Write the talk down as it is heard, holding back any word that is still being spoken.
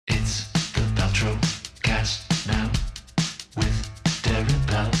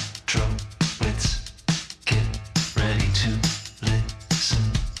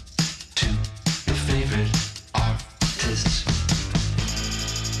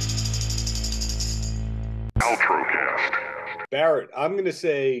Paltrocast. Barrett, I'm going to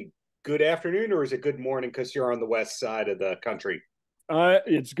say good afternoon, or is it good morning because you're on the west side of the country?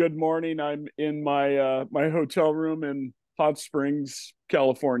 It's good morning. I'm in my hotel room in Hot Springs,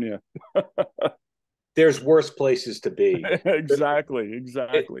 California. There's worse places to be. Exactly, It,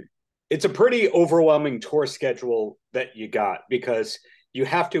 exactly. it's a pretty overwhelming tour schedule that you got because you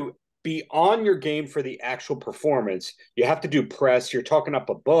have to be on your game for the actual performance. You have to do press. You're talking up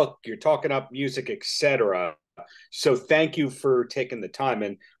a book. You're talking up music, etc. So thank you for taking the time.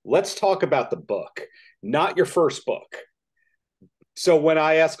 And let's talk about the book, not your first book. So when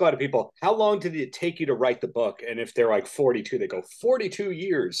I ask a lot of people, how long did it take you to write the book? And if they're like 42, they go 42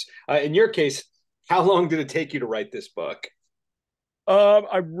 years. In your case, how long did it take you to write this book?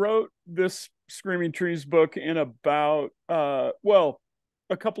 I wrote this Screaming Trees book in about a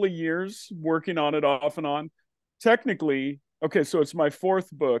couple of years, working on it off and on. Technically, okay, so it's my fourth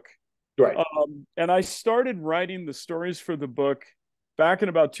book. Right. And I started writing the stories for the book back in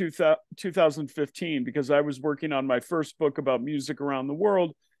about 2015 because I was working on my first book about music around the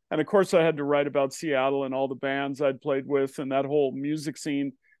world. And of course, I had to write about Seattle and all the bands I'd played with and that whole music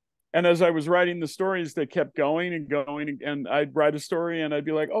scene. And as I was writing the stories, they kept going and going. And I'd write a story and I'd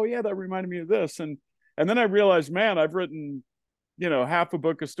be like, oh, yeah, that reminded me of this. And then I realized, man, I've written, half a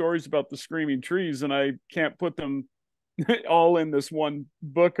book of stories about the Screaming Trees, and I can't put them all in this one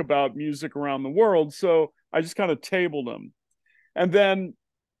book about music around the world. So I just kind of tabled them. And then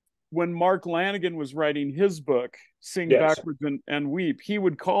when Mark Lanigan was writing his book, Sing Yes. Backwards and Weep, he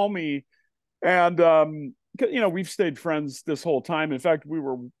would call me and, we've stayed friends this whole time. In fact, we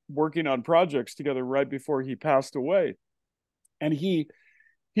were working on projects together right before he passed away. And he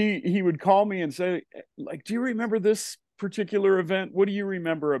would call me and say, like, do you remember this particular event? What do you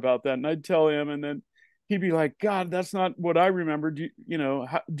remember about that? And I'd tell him, and then he'd be like, God, that's not what I remember. Do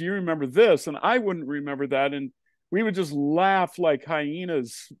you remember this? And I wouldn't remember that. And we would just laugh like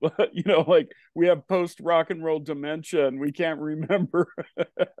hyenas, like we have post rock and roll dementia and we can't remember.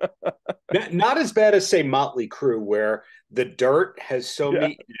 Not as bad as, say, Motley Crue, where the Dirt has so Yeah.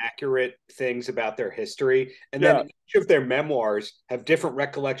 many inaccurate things about their history, and Yeah. then each of their memoirs have different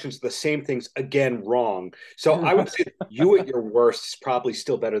recollections of the same things, again, wrong. So I would say you at your worst is probably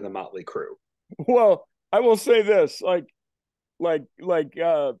still better than Motley Crue. Well, I will say this, like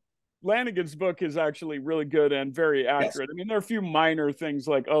Lanigan's book is actually really good and very Yes. accurate. I mean, there are a few minor things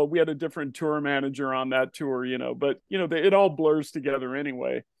like, oh, we had a different tour manager on that tour, but it all blurs together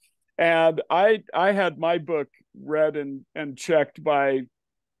anyway. And I had my book read and checked by,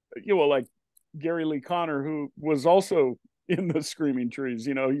 like Gary Lee Conner, who was also in the Screaming Trees.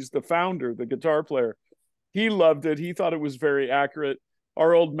 He's the founder, the guitar player. He loved it. He thought it was very accurate.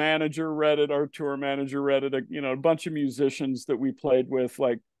 Our old manager read it. Our tour manager read it. A bunch of musicians that we played with,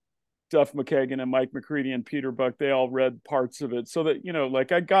 like Duff McKagan and Mike McCready and Peter Buck, they all read parts of it. So that,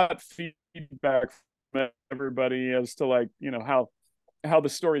 like I got feedback from everybody as to like, how the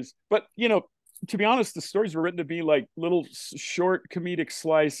stories, but to be honest, the stories were written to be like little short comedic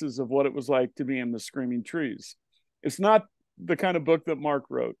slices of what it was like to be in the Screaming Trees. It's not the kind of book that Mark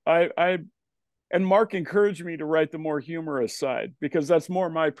wrote. And Mark encouraged me to write the more humorous side because that's more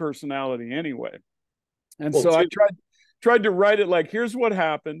my personality anyway. And Well, so I tried to write it like, here's what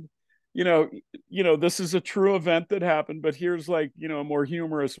happened. This is a true event that happened, but here's like, a more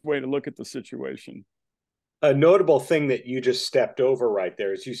humorous way to look at the situation. a notable thing that you just stepped over right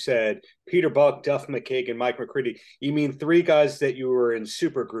there is you said Peter Buck, Duff McKagan, Mike McCready. You mean three guys that you were in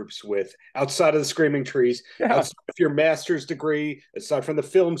super groups with outside of the Screaming Trees, Yeah. outside of your master's degree, aside from the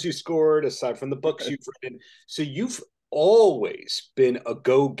films you scored, aside from the books you've written. So you've always been a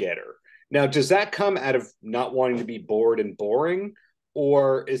go-getter. Now, does that come out of not wanting to be bored and boring?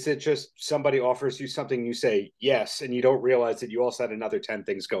 Or is it just somebody offers you something, you say yes, and you don't realize that you also had another 10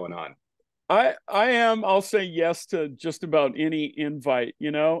 things going on? I'll say yes to just about any invite.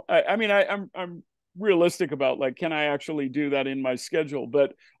 I mean, I'm realistic about like, can I actually do that in my schedule?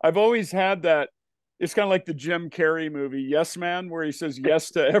 But I've always had that. It's kind of like the Jim Carrey movie, Yes Man, where he says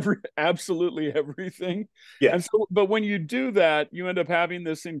yes to absolutely everything. And Yes. so, but when you do that, you end up having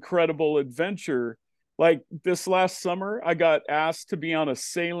this incredible adventure. Like this last summer, I got asked to be on a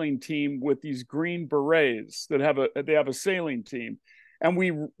sailing team with these Green Berets that have a sailing team, and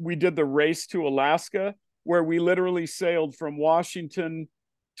we did the race to Alaska, where we literally sailed from Washington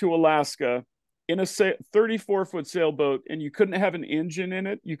to Alaska in a 34-foot sailboat, and you couldn't have an engine in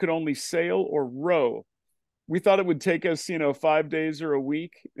it. You could only sail or row. We thought it would take us, 5 days or a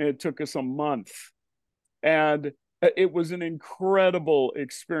week. And it took us a month. And it was an incredible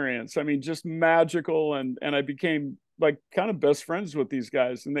experience. I mean, just magical. And I became like kind of best friends with these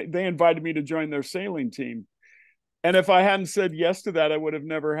guys. And they invited me to join their sailing team. And if I hadn't said yes to that, I would have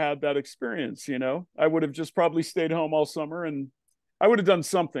never had that experience. I would have just probably stayed home all summer, and I would have done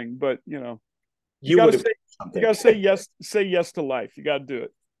something. But you You got would to have say, done you something. got to say yes to life. You got to do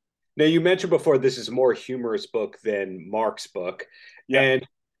it. Now, you mentioned before this is a more humorous book than Mark's book. Yeah. And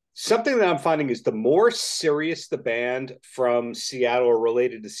something that I'm finding is the more serious the band from Seattle or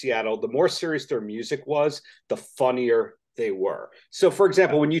related to Seattle, the more serious their music was, the funnier they were. So, for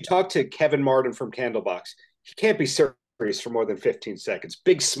example, when you talk to Kevin Martin from Candlebox, he can't be serious for more than 15 seconds.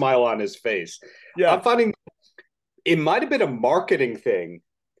 Big smile on his face. Yeah. I'm finding it might have been a marketing thing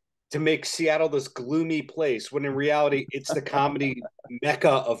to make Seattle this gloomy place when in reality it's the comedy mecca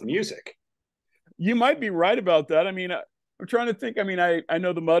of music. You might be right about that. I mean, I'm trying to think. I mean, I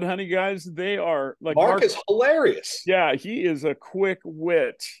know the Mudhoney guys. They are like Mark is hilarious. Yeah, he is a quick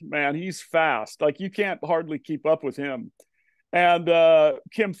wit, man. He's fast. Like you can't hardly keep up with him. And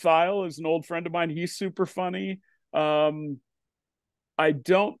Kim Thile is an old friend of mine. He's super funny. I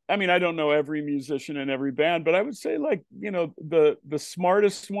don't know every musician in every band, but I would say like, the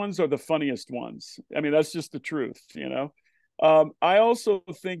smartest ones are the funniest ones. I mean, that's just the truth. I also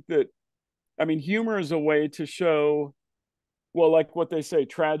think that, humor is a way to show, well, like what they say,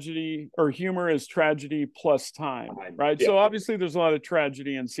 tragedy or humor is tragedy plus time, right? Yeah. So obviously there's a lot of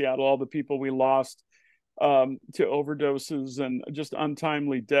tragedy in Seattle, all the people we lost to overdoses and just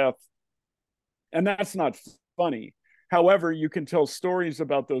untimely death. And that's not funny. However, you can tell stories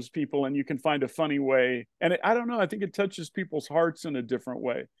about those people and you can find a funny way. And I don't know, I think it touches people's hearts in a different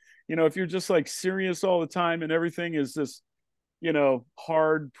way. If you're just like serious all the time and everything is this,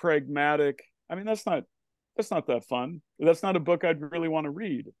 hard, pragmatic, that's not that fun. That's not a book I'd really want to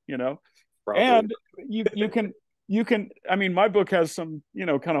read. Probably. And you can, my book has some,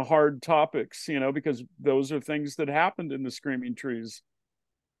 kind of hard topics, because those are things that happened in the Screaming Trees.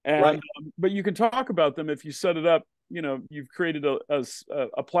 And, right. But you can talk about them if you set it up, you've created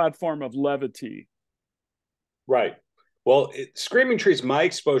a platform of levity. Right. Well, Screaming Trees, my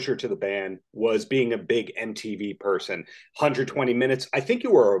exposure to the band was being a big MTV person. 120 minutes. I think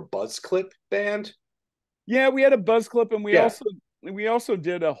you were a Buzz Clip band. Yeah, we had a Buzz Clip, and we Yeah. also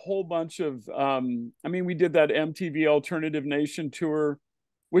did a whole bunch of we did that MTV Alternative Nation tour,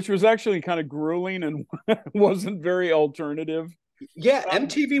 which was actually kind of grueling and wasn't very alternative. Yeah,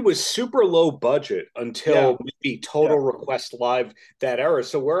 MTV was super low budget until maybe Total Request Live, that era.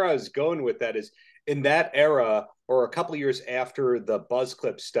 So where I was going with that is in that era, or a couple of years after the Buzz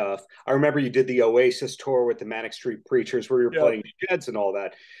Clip stuff, I remember you did the Oasis tour with the Manic Street Preachers where you're playing Sheds and all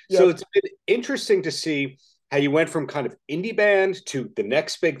that. So it's been interesting to see how you went from kind of indie band to the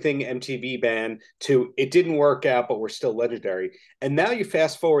next big thing, MTV band, to it didn't work out, but we're still legendary. And now you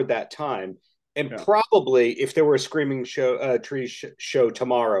fast forward that time, and probably if there were a Screaming Trees show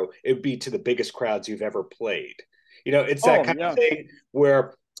tomorrow, it would be to the biggest crowds you've ever played. It's that kind of thing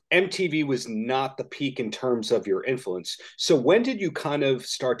where MTV was not the peak in terms of your influence. So when did you kind of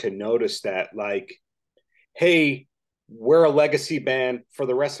start to notice that, like, hey, we're a legacy band for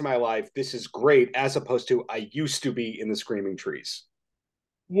the rest of my life. This is great, as opposed to I used to be in the Screaming Trees?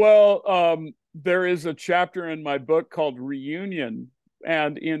 Well, there is a chapter in my book called Reunion.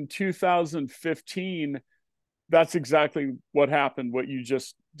 And in 2015, that's exactly what happened, what you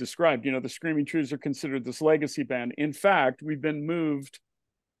just described. The Screaming Trees are considered this legacy band. In fact, we've been moved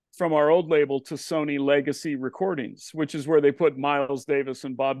from our old label to Sony Legacy Recordings, which is where they put Miles Davis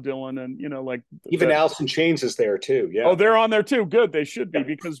and Bob Dylan and, like... Even Alice in Chains is there too, yeah. Oh, they're on there too. Good, they should be,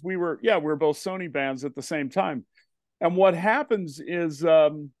 because we were both Sony bands at the same time. And what happens is,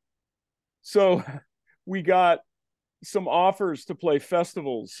 so we got some offers to play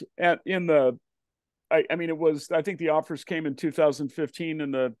festivals I think the offers came in 2015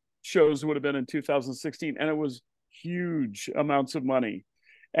 and the shows would have been in 2016, and it was huge amounts of money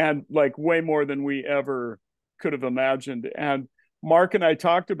and like way more than we ever could have imagined. And Mark and I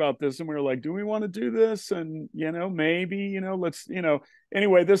talked about this and we were like, do we want to do this? And, maybe, let's,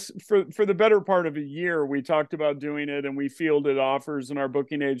 anyway, this for the better part of a year, we talked about doing it and we fielded offers, and our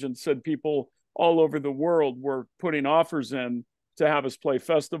booking agent said people all over the world were putting offers in to have us play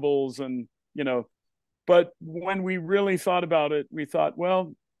festivals. And, but when we really thought about it, we thought,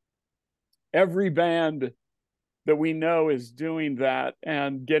 well, every band that we know is doing that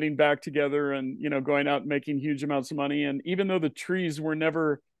and getting back together and, going out and making huge amounts of money. And even though the Trees were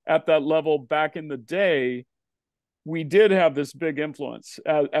never at that level back in the day, we did have this big influence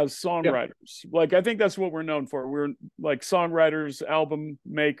as songwriters. Like, I think that's what we're known for. We're like songwriters, album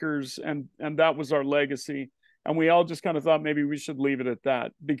makers, and that was our legacy. And we all just kind of thought maybe we should leave it at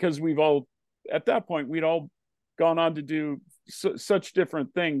that, because at that point, we'd all gone on to do such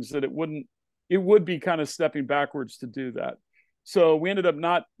different things that it wouldn't, it would be kind of stepping backwards to do that. So we ended up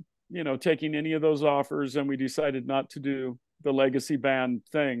not, taking any of those offers, and we decided not to do the legacy band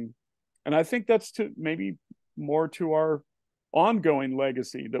thing. And I think that's to maybe more to our ongoing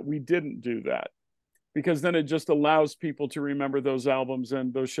legacy that we didn't do that, because then it just allows people to remember those albums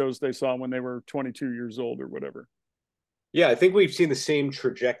and those shows they saw when they were 22 years old or whatever. Yeah, I think we've seen the same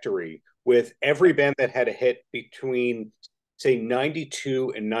trajectory with every band that had a hit between, say,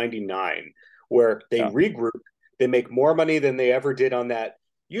 92 and 99, where they regroup, they make more money than they ever did on that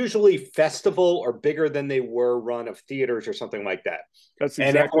usually festival or bigger than they were run of theaters or something like that. That's exactly.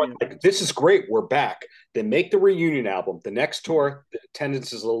 And everyone's like, this is great, we're back. They make the reunion album. The next tour, the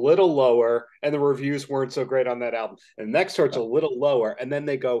attendance is a little lower and the reviews weren't so great on that album. And the next tour, it's a little lower. And then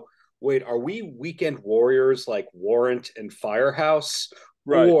they go, wait, are we weekend warriors like Warrant and Firehouse?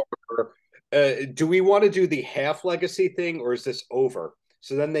 Right. Or do we want to do the half legacy thing, or is this over?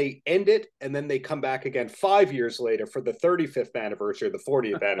 So then they end it, and then they come back again 5 years later for the 35th anniversary or the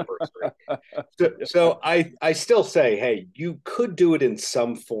 40th anniversary. So I still say, hey, you could do it in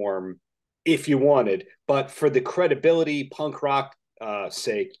some form if you wanted, but for the credibility, punk rock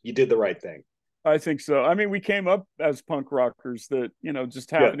sake, you did the right thing. I think so. I mean, we came up as punk rockers that,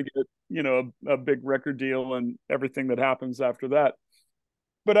 just happened to get, a big record deal and everything that happens after that.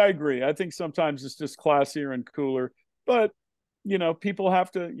 But I agree. I think sometimes it's just classier and cooler. But people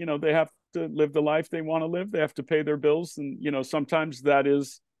have to, they have to live the life they want to live. They have to pay their bills. And, sometimes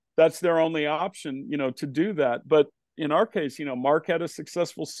that's their only option, to do that. But in our case, Mark had a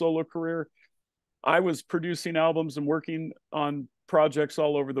successful solo career. I was producing albums and working on projects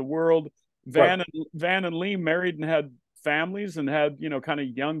all over the world. Van and Lee married and had families and had, kind of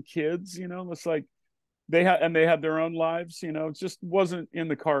young kids, it's like they had their own lives, it just wasn't in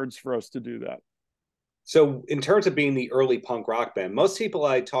the cards for us to do that. So in terms of being the early punk rock band, most people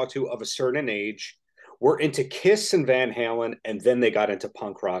I talk to of a certain age were into Kiss and Van Halen, and then they got into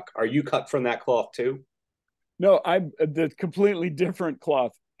punk rock. Are you cut from that cloth too? No, I'm the completely different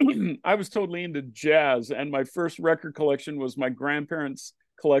cloth. I was totally into jazz, and my first record collection was my grandparents'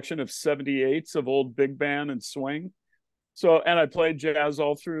 collection of 78s of old big band and swing. So, and I played jazz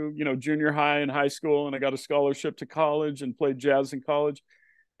all through, junior high and high school, and I got a scholarship to college and played jazz in college.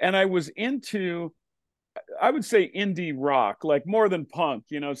 And I was into, I would say, indie rock, like more than punk.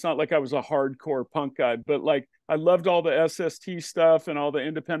 It's not like I was a hardcore punk guy, but like I loved all the SST stuff and all the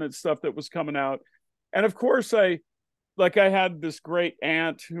independent stuff that was coming out. And of course, I had this great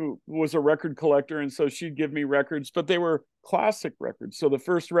aunt who was a record collector, and so she'd give me records, but they were classic records. So the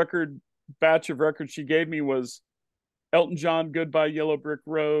first batch of records she gave me was Elton John, Goodbye Yellow Brick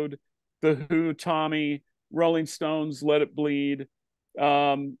Road, The Who, Tommy, Rolling Stones, Let It Bleed,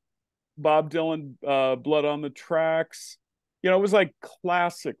 Bob Dylan, Blood on the Tracks. It was like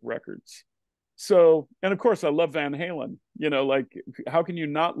classic records. So, and of course I love Van Halen, like how can you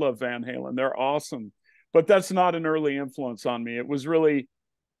not love Van Halen? They're awesome. But that's not an early influence on me. It was really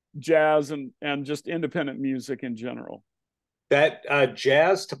jazz and just independent music in general. That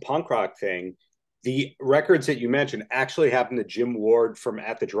jazz to punk rock thing, the records that you mentioned actually happened to Jim Ward from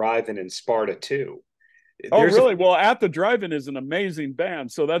At the Drive-In in Sparta too. Oh, really? Well, At the Drive-In is an amazing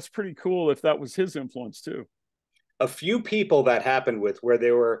band, so that's pretty cool if that was his influence too. A few people that happened with where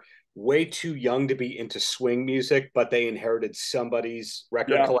they were way too young to be into swing music, but they inherited somebody's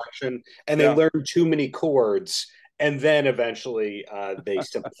record collection and they learned too many chords. And then eventually they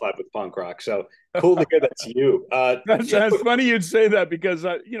simplified with punk rock. So cool to hear that's you. That's funny you'd say that because,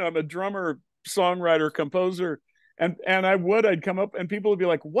 I'm a drummer, songwriter, composer. And I'd come up and people would be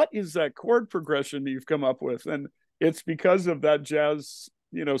like, what is that chord progression you've come up with? And it's because of that jazz,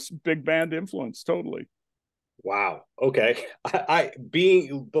 big band influence. Totally. Wow. Okay.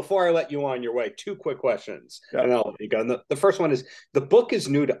 Before I let you on your way, two quick questions. Yeah. And I'll let you go. And the first one is, the book is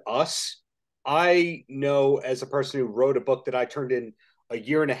new to us. I know as a person who wrote a book that I turned in a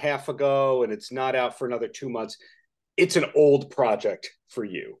year and a half ago, and it's not out for another 2 months. It's an old project for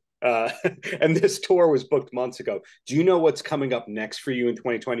you. And this tour was booked months ago. Do you know what's coming up next for you in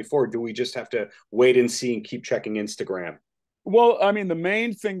 2024? Do we just have to wait and see and keep checking Instagram? Well, I mean, the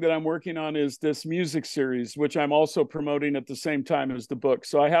main thing that I'm working on is this music series, which I'm also promoting at the same time as the book.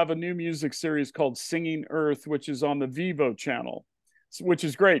 So I have a new music series called Singing Earth, which is on the VEVO channel, which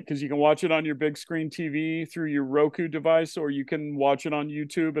is great because you can watch it on your big screen TV through your Roku device, or you can watch it on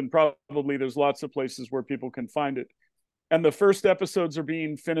YouTube, and probably there's lots of places where people can find it. And the first episodes are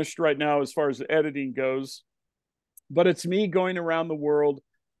being finished right now as far as the editing goes. But it's me going around the world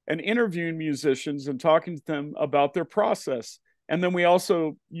and interviewing musicians and talking to them about their process. And then we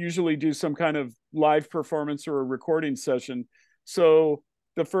also usually do some kind of live performance or a recording session. So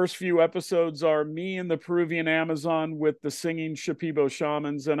the first few episodes are me in the Peruvian Amazon with the singing Shipibo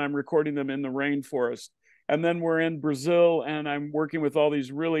shamans, and I'm recording them in the rainforest. And then we're in Brazil, and I'm working with all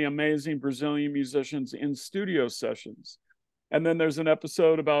these really amazing Brazilian musicians in studio sessions. And then there's an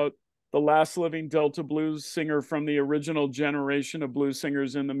episode about the last living Delta blues singer from the original generation of blues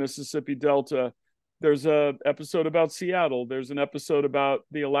singers in the Mississippi Delta. There's an episode about Seattle. There's an episode about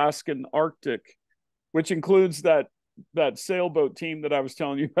the Alaskan Arctic, which includes that sailboat team that I was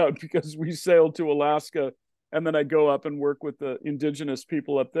telling you about, because we sailed to Alaska, and then I go up and work with the indigenous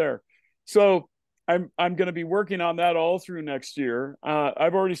people up there. So I'm going to be working on that all through next year.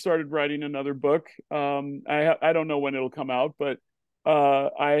 I've already started writing another book. I don't know when it'll come out, but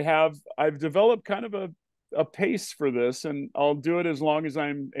I've developed kind of a pace for this, and I'll do it as long as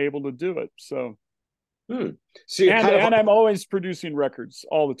I'm able to do it. So, so and I'm always producing records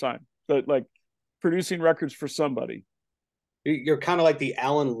all the time, but like producing records for somebody. You're kind of like the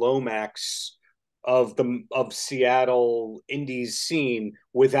Alan Lomax of Seattle indies scene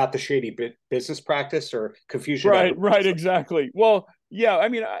without the shady business practice or confusion. Right, exactly. Well, yeah, I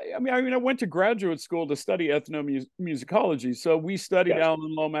mean, I went to graduate school to study ethnomusicology, so we studied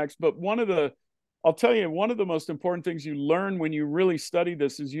Alan Lomax. But I'll tell you, one of the most important things you learn when you really study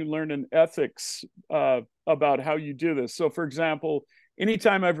this is you learn an ethics about how you do this. So, for example,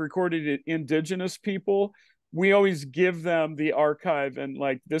 anytime I've recorded indigenous people, we always give them the archive and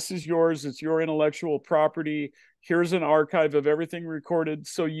like, this is yours, it's your intellectual property. Here's an archive of everything recorded,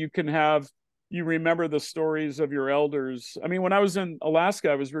 so you remember the stories of your elders. I mean, when I was in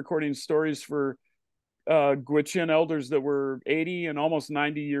Alaska, I was recording stories for Gwich'in elders that were 80 and almost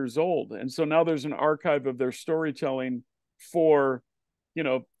 90 years old. And so now there's an archive of their storytelling for,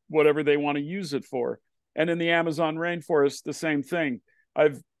 whatever they want to use it for. And in the Amazon rainforest, the same thing.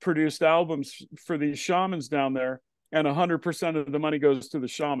 I've produced albums for these shamans down there, and 100% of the money goes to the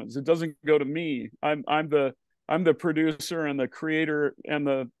shamans. It doesn't go to me. I'm the producer and the creator, and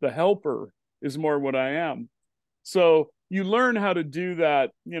the helper is more what I am. So you learn how to do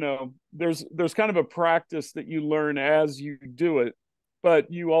that. There's kind of a practice that you learn as you do it, but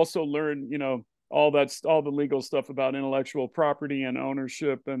you also learn, all the legal stuff about intellectual property and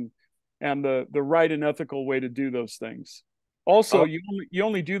ownership and the right and ethical way to do those things. Also, you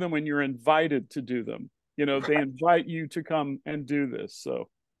only do them when you're invited to do them. They invite you to come and do this. So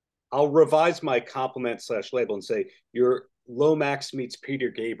I'll revise my compliment / label and say you're Lomax meets Peter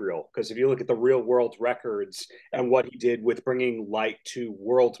Gabriel, because if you look at the real world records and what he did with bringing light to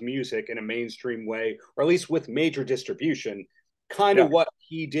world music in a mainstream way, or at least with major distribution, kind of what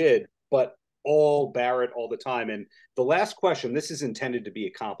he did, but all Barrett all the time. And the last question, this is intended to be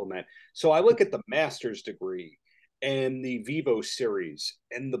a compliment. So I look at the master's degree and the VEVO series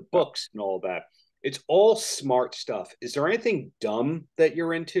and the books and all that. It's all smart stuff. Is there anything dumb that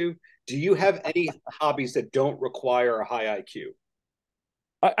you're into? Do you have any hobbies that don't require a high IQ?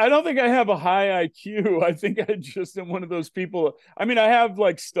 I don't think I have a high IQ. I think I just am one of those people. I mean, I have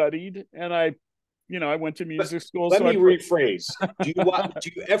studied, and I went to music school. Let me rephrase. Do you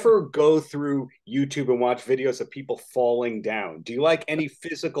ever go through YouTube and watch videos of people falling down? Do you like any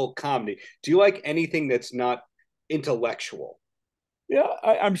physical comedy? Do you like anything that's not intellectual? Yeah,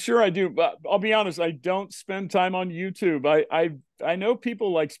 I'm sure I do, but I'll be honest, I don't spend time on YouTube. I know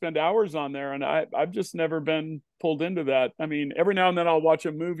people spend hours on there, and I've just never been pulled into that. I mean, every now and then I'll watch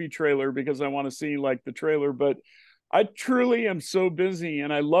a movie trailer because I want to see the trailer, but I truly am so busy,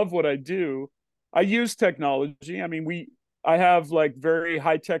 and I love what I do. I use technology. I mean, I have very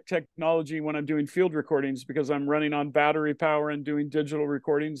high-tech technology when I'm doing field recordings, because I'm running on battery power and doing digital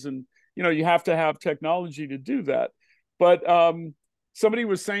recordings, and you have to have technology to do that. But somebody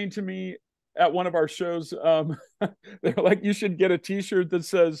was saying to me at one of our shows, they're like, you should get a t-shirt that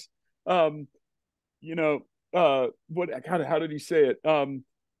says, how did he say it?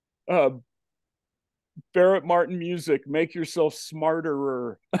 Barrett Martin music, make yourself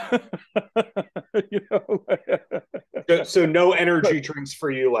smarterer. So no energy drinks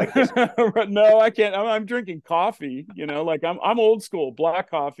for you like this. No, I can't. I'm drinking coffee, I'm old school, black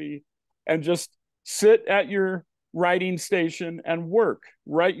coffee, and just sit at your writing station and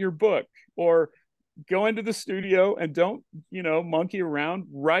write your book, or go into the studio and don't monkey around.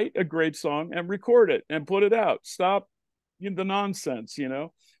 Write a great song and record it and put it out. Stop the nonsense.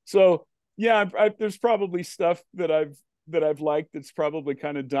 So yeah, there's probably stuff that I've liked that's probably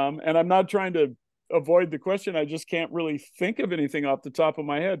kind of dumb, and I'm not trying to avoid the question. I just can't really think of anything off the top of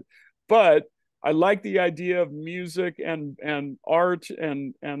my head, but I like the idea of music and art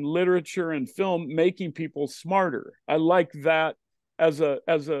and literature and film making people smarter. I like that as a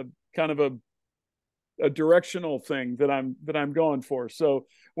kind of a directional thing that I'm going for. So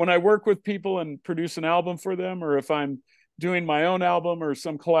when I work with people and produce an album for them, or if I'm doing my own album or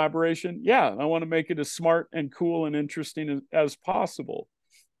some collaboration, yeah, I want to make it as smart and cool and interesting as possible.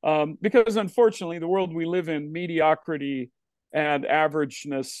 Because unfortunately, the world we live in, mediocrity and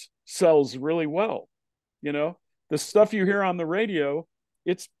averageness sells really well. You know, the stuff you hear on the radio,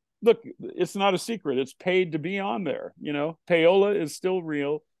 it's not a secret. It's paid to be on there. You know, payola is still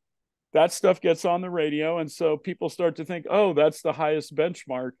real. That stuff gets on the radio. And so people start to think, oh, that's the highest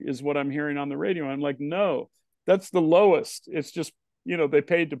benchmark is what I'm hearing on the radio. I'm like, no, that's the lowest. It's just, you know, they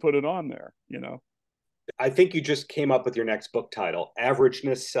paid to put it on there, you know. I think you just came up with your next book title.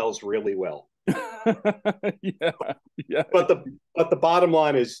 Averageness sells really well. Yeah. But the bottom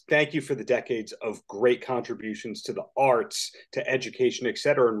line is, thank you for the decades of great contributions to the arts, to education, et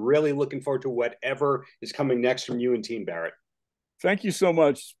cetera, and really looking forward to whatever is coming next from you and Team Barrett. Thank you so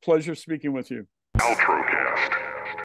much. Pleasure speaking with you. Paltrocast.